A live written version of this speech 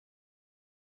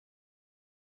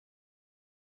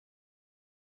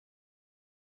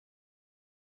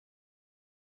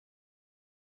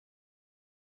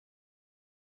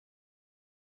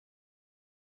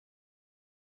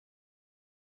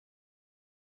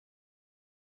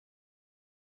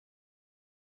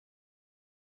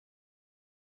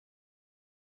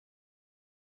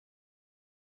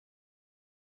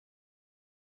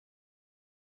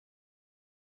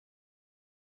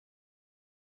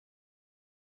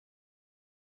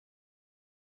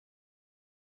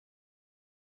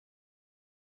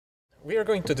We are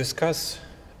going to discuss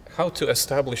how to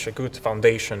establish a good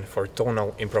foundation for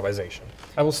tonal improvisation.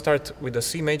 I will start with the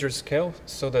C major scale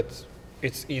so that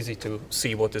it's easy to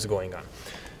see what is going on.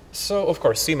 So, of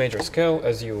course, C major scale,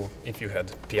 if you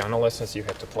had piano lessons, you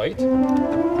had to play it.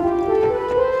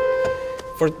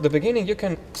 For the beginning, you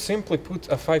can simply put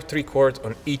a 5/3 chord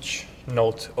on each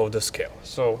note of the scale.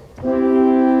 So,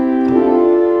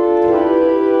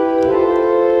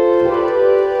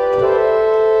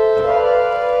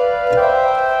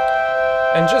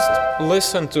 and just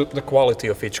listen to the quality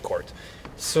of each chord.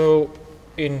 So,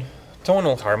 in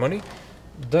tonal harmony,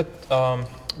 the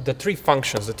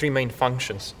three main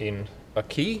functions in a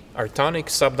key are tonic,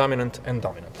 subdominant, and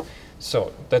dominant.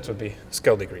 So that would be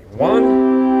scale degree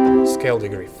 1, scale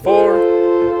degree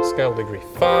 4, scale degree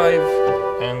 5,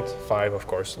 and 5, of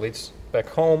course, leads back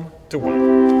home to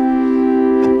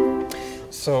 1.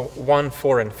 So 1,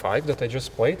 4, and 5 that I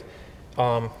just played,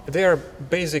 they are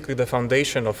basically the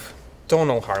foundation of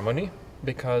tonal harmony,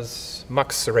 because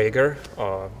Max Reger,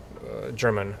 a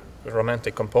German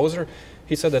romantic composer,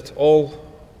 he said that all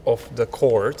of the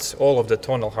chords, all of the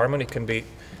tonal harmony can be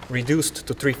reduced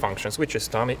to 3 functions, which is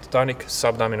tonic,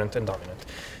 subdominant, and dominant.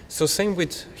 So same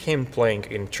with hymn playing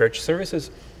in church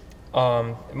services.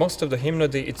 Most of the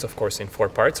hymnody, it's of course in 4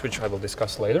 parts, which I will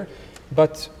discuss later,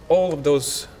 but all of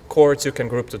those chords you can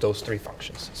group to those 3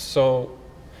 functions. So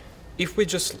if we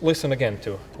just listen again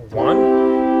to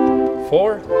 1,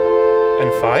 4,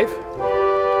 and 5,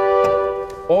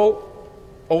 all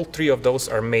 3 of those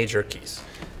are major keys.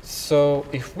 So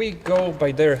if we go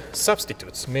by their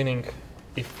substitutes, meaning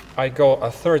if I go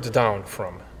a third down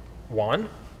from 1,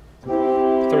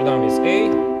 third down is A,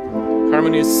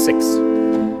 harmony is 6.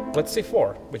 Let's see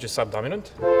 4, which is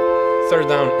subdominant. Third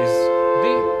down is D,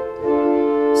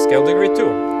 scale degree 2,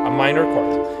 a minor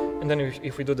chord. And then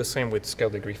if we do the same with scale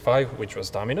degree 5, which was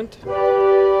dominant.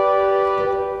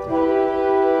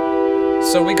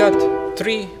 So we got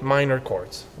 3 minor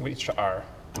chords, which are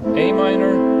A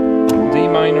minor, D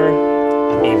minor,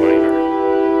 E minor.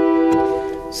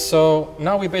 So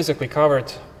now we basically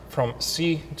covered from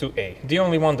C to A. The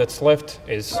only one that's left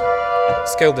is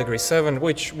scale degree 7,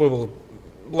 which we will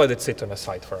let it sit on the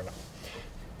side for now.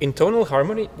 In tonal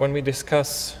harmony, when we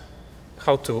discuss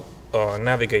how to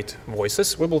navigate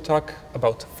voices, we will talk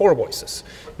about 4 voices,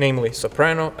 namely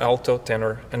soprano, alto,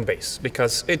 tenor, and bass,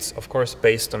 because it's of course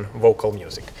based on vocal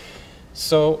music.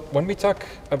 So when we talk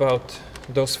about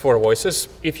those 4 voices,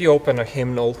 if you open a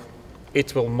hymnal,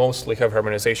 it will mostly have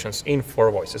harmonizations in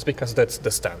 4 voices, because that's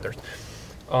the standard.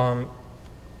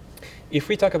 If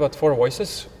we talk about 4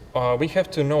 voices, we have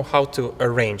to know how to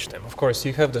arrange them. Of course,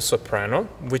 you have the soprano,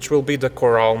 which will be the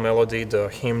chorale melody, the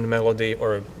hymn melody,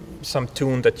 or some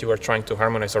tune that you are trying to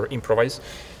harmonize or improvise.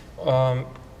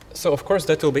 So of course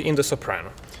that will be in the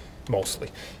soprano, mostly.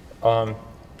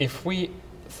 If we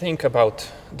think about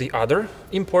the other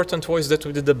important voice, that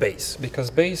would be the bass, because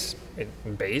bass,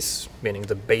 meaning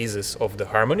the basis of the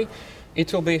harmony,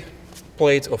 it will be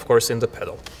played, of course, in the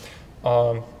pedal.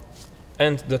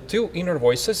 And the 2 inner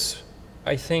voices,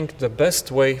 I think the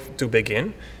best way to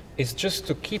begin is just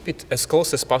to keep it as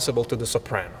close as possible to the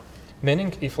soprano.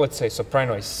 Meaning, if let's say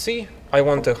soprano is C, I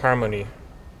want a harmony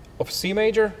of C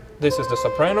major, this is the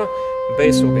soprano,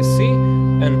 bass will be C,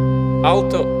 and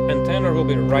alto and tenor will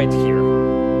be right here.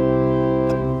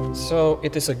 So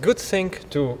it is a good thing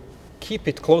to keep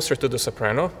it closer to the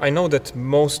soprano. I know that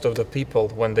most of the people,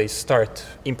 when they start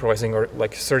improvising or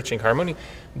like searching harmony,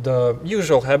 the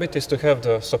usual habit is to have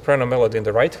the soprano melody in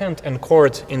the right hand and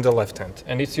chord in the left hand,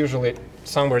 and it's usually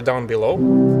somewhere down below,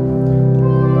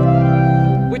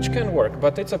 which can work,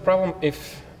 but it's a problem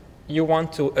if you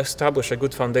want to establish a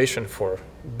good foundation for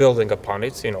building upon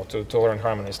it, you know, to learn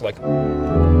harmonies like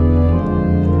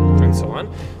and so on.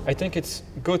 I think it's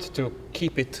good to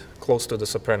keep it close to the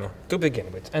soprano to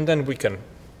begin with, and then we can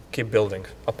keep building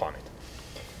upon it.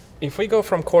 If we go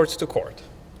from chord to chord,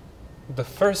 the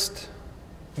first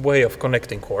way of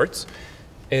connecting chords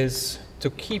is to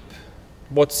keep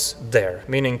what's there,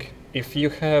 meaning if you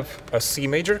have a C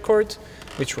major chord,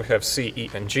 which we have C, E,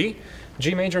 and G,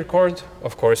 G major chord,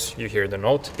 of course, you hear the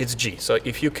note, it's G. So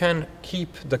if you can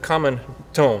keep the common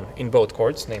tone in both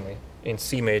chords, namely in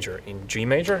C major, in G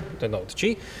major, the note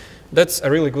G, that's a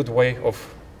really good way of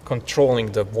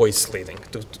controlling the voice leading,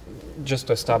 just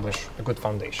to establish a good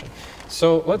foundation.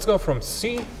 So let's go from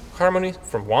C harmony,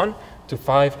 from 1 to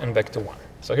 5 and back to 1.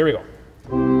 So here we go.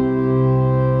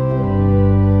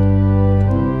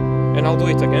 And I'll do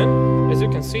it again. As you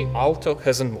can see, alto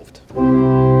hasn't moved.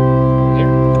 Here.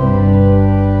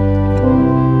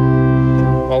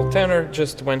 While tenor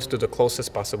just went to the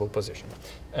closest possible position.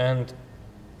 And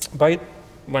by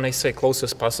when I say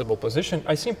closest possible position,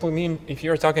 I simply mean if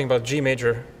you're talking about G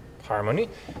major harmony,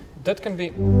 that can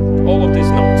be all of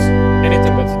these notes,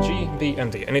 anything that's G, B,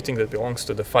 and D, anything that belongs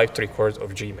to the 5/3 chord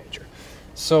of G major.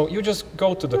 So you just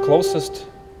go to the closest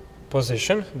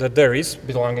position that there is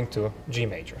belonging to G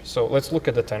major. So let's look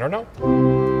at the tenor now.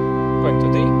 Going to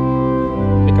D,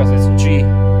 because it's G,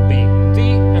 B, D,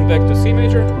 and back to C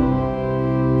major.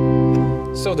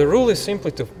 So the rule is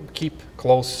simply to keep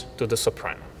close to the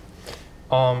soprano.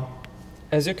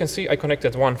 As you can see, I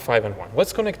connected 1, 5, and 1.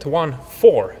 Let's connect 1,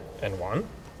 4, and 1.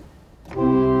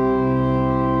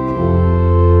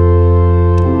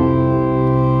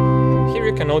 Here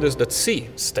you can notice that C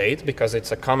stayed because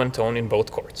it's a common tone in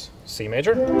both chords. C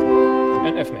major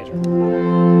and F major.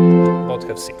 Both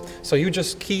have C. So you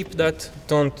just keep that,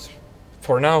 don't,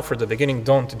 for now, for the beginning,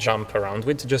 don't jump around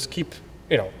with, just keep,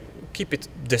 keep it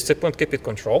disciplined, keep it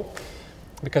controlled.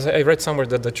 Because I read somewhere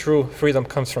that the true freedom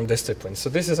comes from discipline. So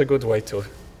this is a good way to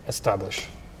establish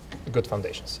good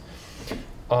foundations.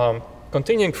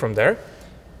 Continuing from there,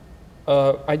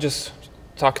 I just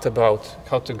talked about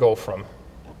how to go from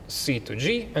C to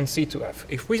G and C to F.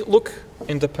 If we look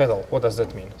in the pedal, what does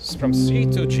that mean? From C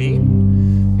to G,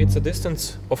 it's a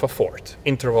distance of a fourth,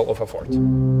 interval of a fourth.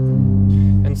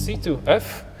 And C to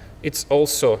F, it's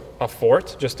also a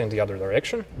fourth, just in the other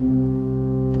direction.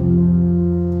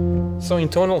 So in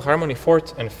tonal harmony,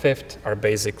 fourth and fifth are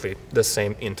basically the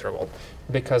same interval.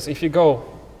 Because if you go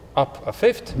up a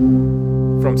fifth,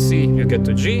 from C you get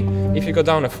to G. If you go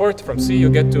down a fourth, from C you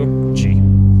get to G.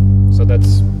 So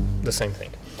that's the same thing.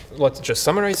 Let's just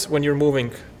summarize. When you're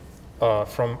moving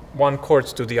from one chord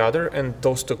to the other, and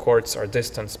those two chords are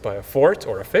distanced by a fourth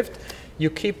or a fifth, you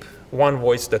keep one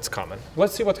voice that's common.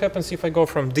 Let's see what happens if I go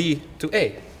from D to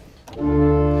A.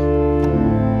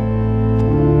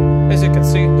 As you can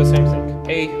see, the same thing.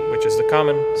 A, which is the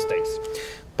common, stays.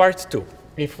 Part 2.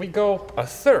 If we go a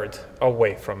third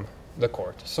away from the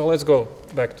chord, so let's go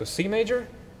back to C major.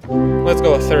 Let's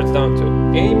go a third down to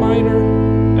A minor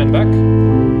and back.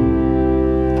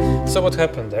 So what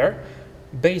happened there?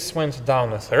 Bass went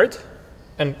down a third,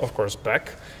 and of course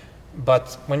back.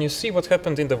 But when you see what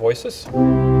happened in the voices,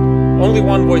 only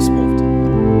one voice moved.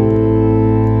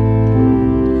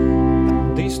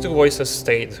 These two voices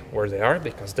stayed where they are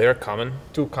because they are common,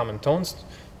 two common tones.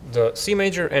 The C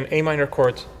major and A minor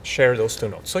chord share those two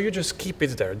notes. So you just keep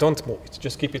it there, don't move it,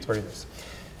 just keep it where it is.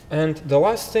 And the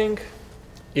last thing,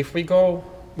 if we go,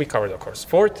 we covered of course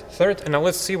fourth, third, and now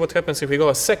let's see what happens if we go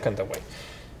a second away,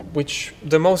 which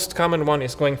the most common one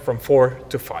is going from 4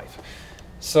 to 5.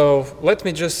 So let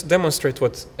me just demonstrate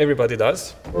what everybody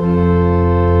does.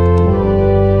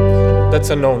 That's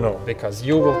a no-no, because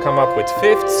you will come up with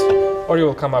fifths, or you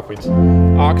will come up with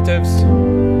octaves.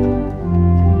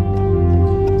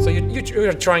 So you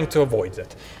are trying to avoid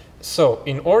that. So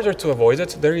in order to avoid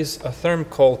it, there is a term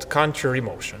called contrary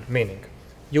motion, meaning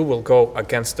you will go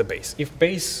against the bass. If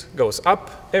bass goes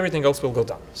up, everything else will go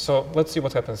down. So let's see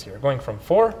what happens here. Going from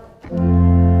 4,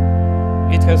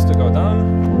 it has to go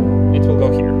down, it will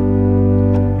go here.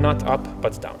 Not up,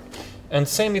 but down. And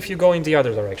same if you go in the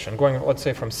other direction, going, let's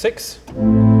say, from 6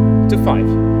 to 5.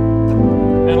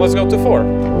 And let's go to 4.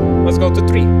 Let's go to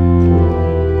 3.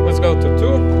 Let's go to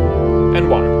 2 and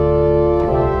 1.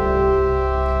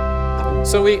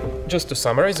 So just to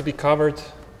summarize, we covered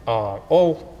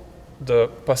all the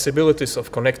possibilities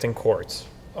of connecting chords,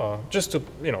 just to,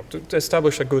 to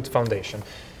establish a good foundation.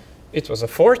 It was a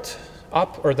fourth,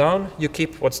 up or down, you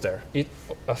keep what's there.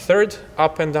 A third,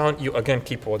 up and down, you again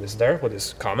keep what is there, what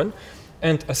is common.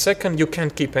 And a second, you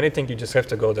can't keep anything, you just have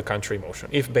to go the contrary motion.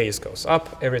 If bass goes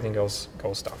up, everything else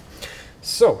goes down.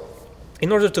 So,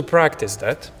 in order to practice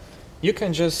that, you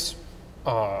can just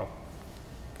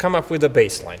come up with a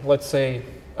bass line. Let's say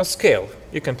a scale.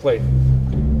 You can play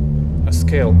a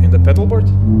scale in the pedal board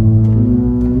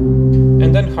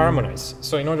and then harmonize.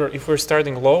 So in order, if we're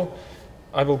starting low,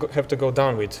 I will have to go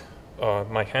down with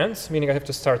my hands, meaning I have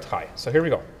to start high. So here we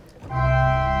go.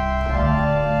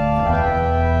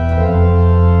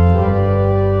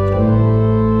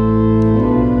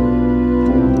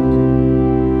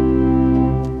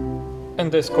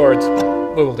 And this chord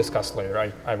we will discuss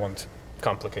later. I won't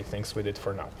complicate things with it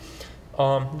for now.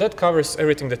 That covers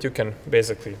everything that you can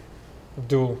basically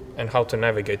do and how to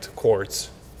navigate chords,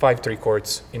 5/3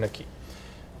 chords in a key.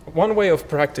 One way of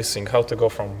practicing how to go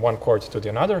from one chord to the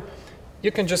another,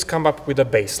 you can just come up with a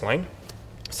bass line,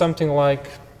 something like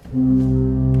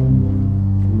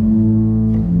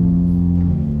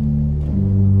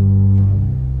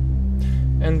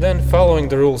and then following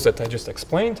the rules that I just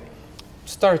explained,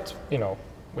 start,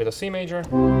 with a C major,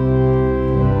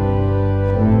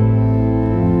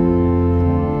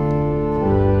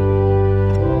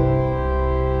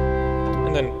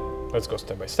 go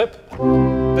step by step.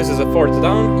 This is a fourth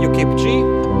down, you keep G,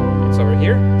 it's over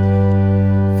here.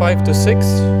 5 to 6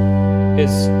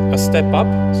 is a step up,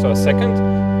 so a second.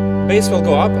 Bass will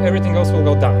go up, everything else will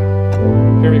go down.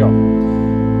 Here we go.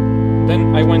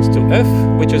 Then I went to F,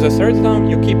 which is a third down,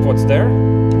 you keep what's there.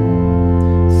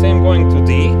 Same going to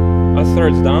D, a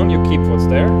third down, you keep what's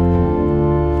there.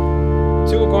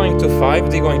 2 going to 5,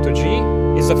 D going to G,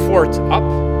 is a fourth up,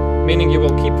 meaning you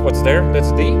will keep what's there,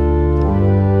 that's D.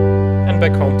 And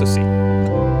back home to C.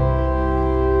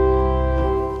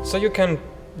 So you can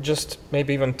just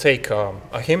maybe even take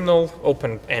a hymnal,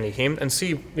 open any hymn, and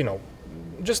see, you know,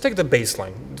 just take the bass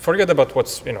line. Forget about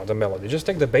what's, you know, the melody. Just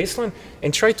take the bass line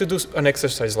and try to do an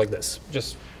exercise like this.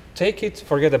 Just take it,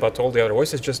 forget about all the other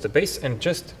voices, just the bass, and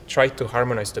just try to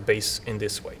harmonize the bass in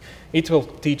this way. It will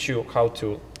teach you how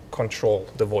to control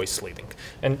the voice leading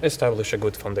and establish a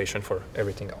good foundation for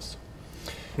everything else.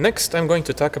 Next, I'm going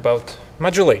to talk about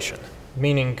modulation,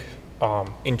 meaning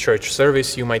in church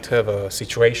service, you might have a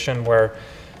situation where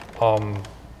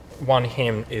one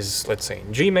hymn is, let's say,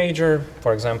 in G major,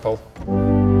 for example.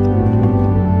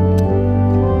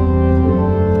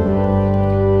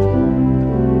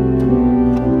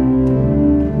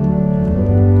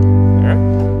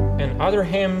 Other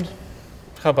hymn,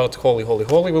 how about Holy, Holy,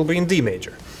 Holy, will be in D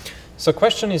major. So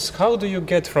question is, how do you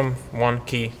get from one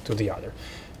key to the other?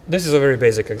 This is a very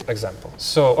basic example.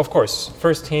 So, of course,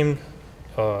 first hymn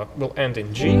will end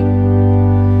in G.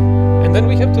 And then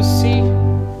we have to see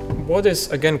what is,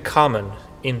 again, common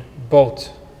in both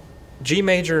G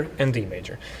major and D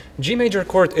major. G major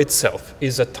chord itself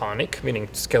is a tonic, meaning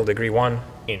scale degree 1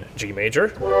 in G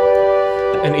major.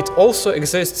 And it also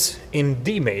exists in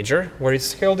D major, where it's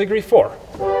scale degree 4.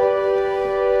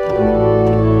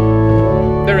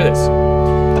 There it is.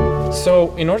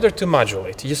 So in order to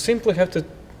modulate, you simply have to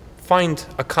find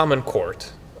a common chord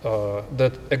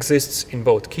that exists in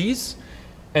both keys.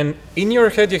 And in your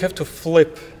head, you have to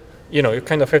flip, you know, you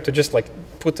kind of have to just like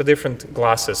put the different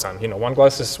glasses on. You know, one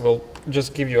glasses will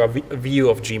just give you a view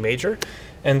of G major,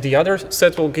 and the other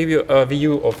set will give you a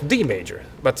view of D major,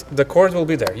 but the chord will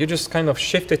be there. You just kind of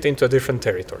shift it into a different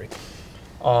territory.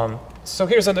 So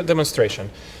here's a demonstration.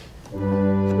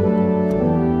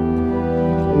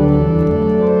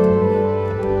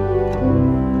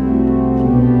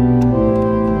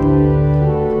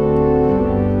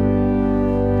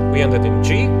 We ended in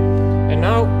G, and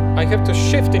now I have to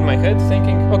shift in my head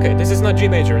thinking, okay, this is not G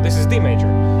major, this is D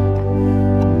major.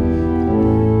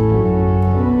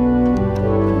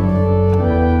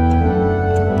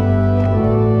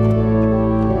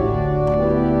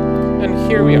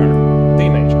 Here we are, D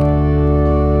major.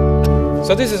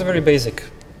 So this is a very basic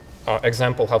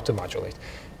example how to modulate.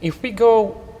 If we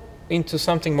go into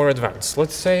something more advanced,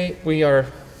 let's say we are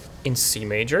in C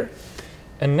major,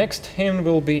 and next hymn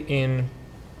will be in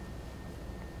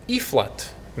E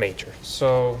flat major.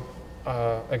 So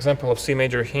example of C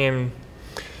major hymn.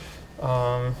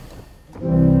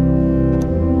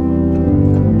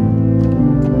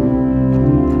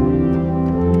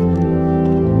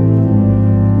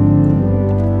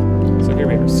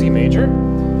 C major.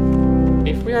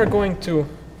 If we are going to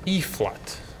E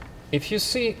flat, if you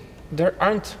see, there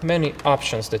aren't many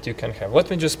options that you can have. Let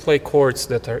me just play chords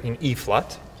that are in E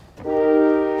flat.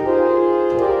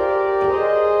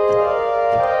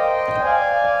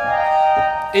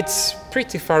 It's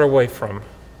pretty far away from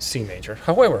C major.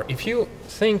 However, if you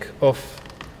think of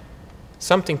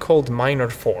something called minor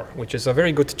 4, which is a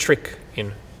very good trick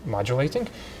in modulating,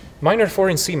 minor 4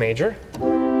 in C major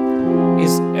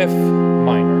is F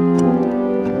minor.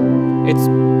 It's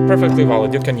perfectly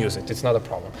valid, you can use it, it's not a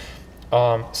problem.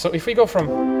 So if we go from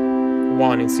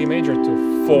 1 in C major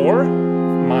to 4,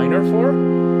 minor 4,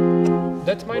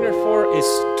 that minor 4 is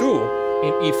 2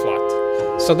 in E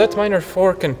flat. So that minor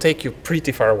 4 can take you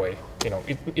pretty far away. You know,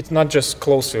 it's not just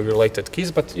closely related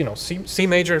keys, but you know, C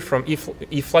major from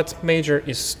E flat major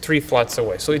is 3 flats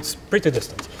away, so it's pretty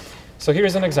distant. So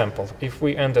here's an example. If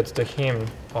we ended the hymn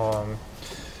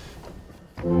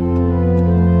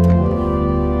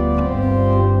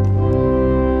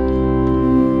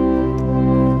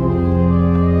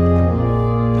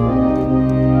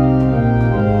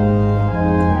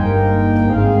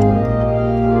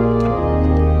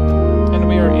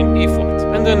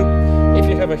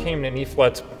a hymn in E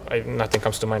flat, nothing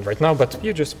comes to mind right now, but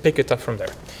you just pick it up from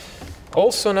there.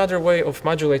 Also, another way of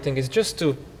modulating is just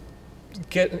to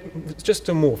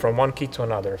move from one key to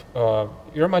another.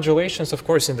 Your modulations, of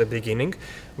course, in the beginning,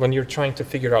 when you're trying to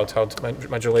figure out how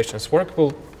modulations work,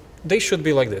 they should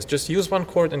be like this. Just use one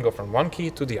chord and go from one key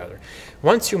to the other.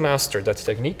 Once you master that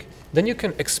technique, then you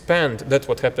can expand that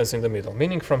what happens in the middle,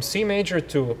 meaning from C major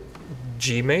to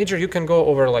G major, you can go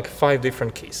over like 5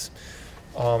 different keys.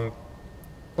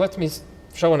 Let me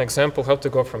show an example how to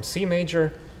go from C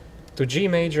major to G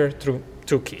major through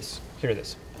 2 keys. Here it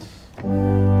is.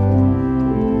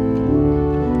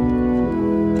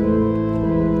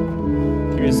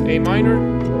 Here is A minor.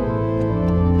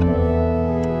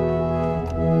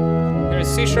 Here is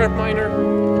C sharp minor.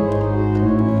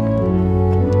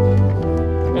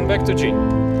 And back to G.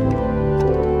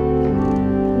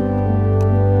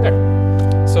 There.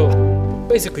 So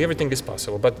basically everything is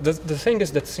possible, but the thing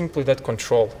is that simply that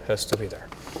control has to be there.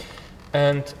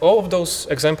 And all of those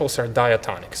examples are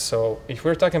diatonic. So if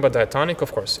we're talking about diatonic,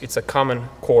 of course, it's a common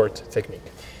chord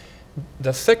technique.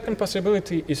 The second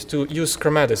possibility is to use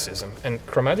chromaticism. And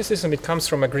chromaticism, it comes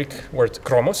from a Greek word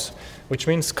chromos, which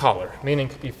means color, meaning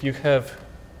if you have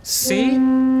C,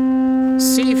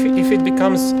 if it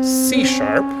becomes C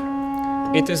sharp,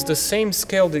 it is the same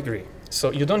scale degree.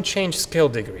 So you don't change scale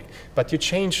degree, but you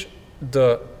change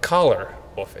the color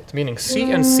of it, meaning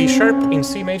C and C sharp in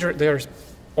C major, they are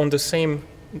on the same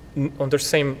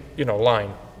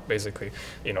line, basically.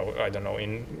 I don't know,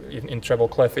 in treble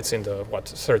clef, it's in the,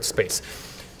 third space.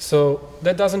 So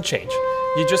that doesn't change.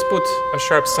 You just put a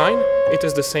sharp sign, it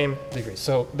is the same degree.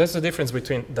 So that's the difference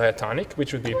between diatonic,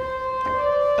 which would be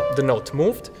the note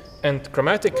moved, and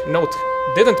chromatic note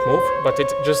didn't move, but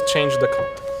it just changed the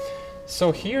color.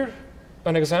 So here,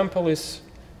 an example is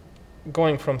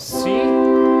going from C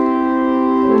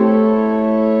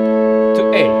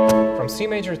to A. From C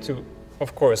major to,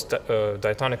 of course,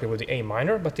 diatonically with the A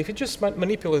minor, but if you just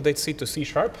manipulate that C to C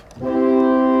sharp,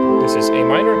 this is A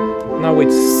minor. Now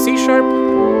with C sharp,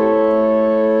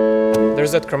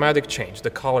 there's that chromatic change,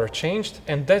 the color changed,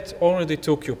 and that already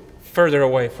took you further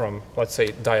away from, let's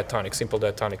say, diatonic, simple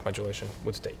diatonic modulation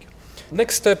would take you.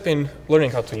 Next step in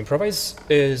learning how to improvise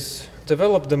is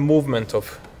develop the movement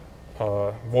of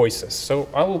voices. So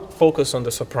I will focus on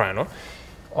the soprano.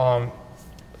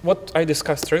 What I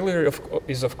discussed earlier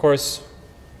is, of course,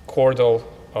 chordal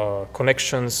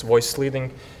connections, voice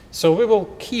leading. So we will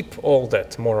keep all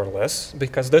that, more or less,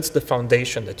 because that's the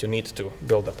foundation that you need to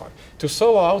build upon. To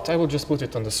solo out, I will just put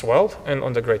it on the swell, and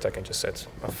on the great I can just set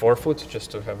a 4-foot,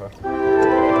 just to have a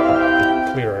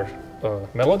clearer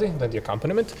melody than the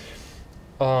accompaniment.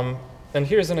 And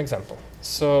here's an example.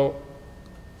 So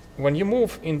when you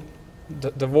move in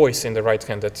the voice in the right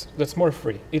hand, that's more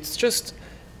free. It's just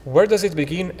where does it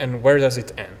begin and where does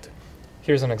it end?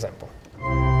 Here's an example.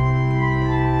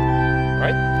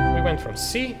 Right? We went from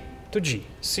C to G.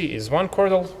 C is one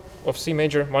chordal of C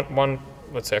major, one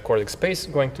let's say, chordic space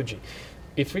going to G.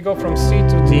 If we go from C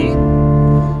to D,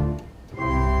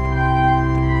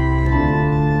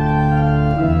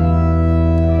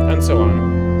 and so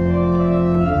on.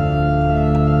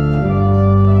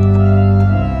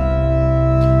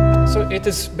 So it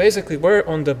is basically where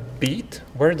on the beat,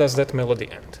 where does that melody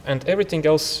end? And everything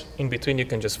else in between you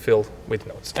can just fill with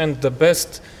notes. And the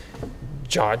best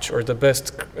judge or the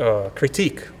best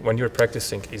critique when you're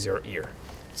practicing is your ear.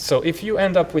 So if you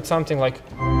end up with something like,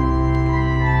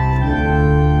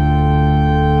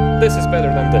 this is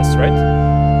better than this, right?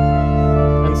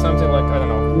 And something like, I don't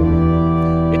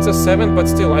know, it's a 7th, but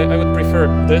still I would prefer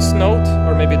this note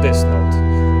or maybe this note.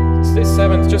 It's this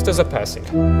 7th just as a passing.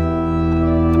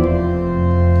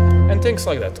 And things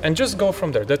like that. And just go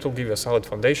from there. That will give you a solid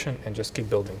foundation and just keep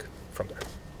building from there.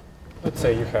 Let's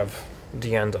say you have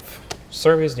the end of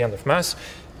service, the end of mass,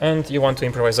 and you want to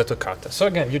improvise a toccata. So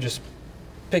again, you just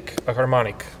pick a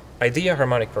harmonic idea,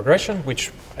 harmonic progression,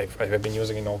 which I have been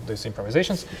using in all these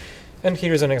improvisations. And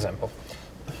here is an example.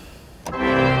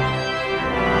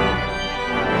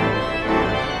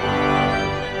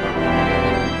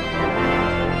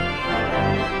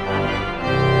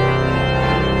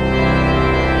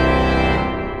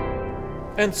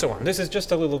 And so on. This is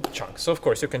just a little chunk. So of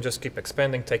course you can just keep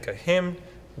expanding, take a hymn,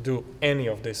 do any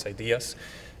of these ideas.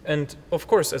 And of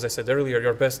course, as I said earlier,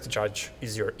 your best judge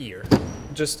is your ear.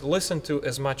 Just listen to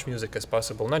as much music as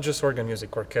possible, not just organ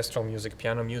music, orchestral music,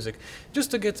 piano music, just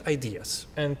to get ideas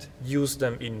and use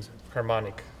them in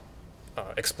harmonic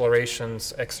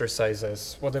explorations,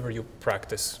 exercises, whatever you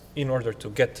practice in order to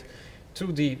get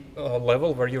to the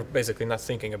level where you're basically not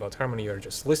thinking about harmony, you're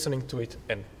just listening to it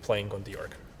and playing on the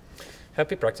organ.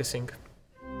 Happy practicing.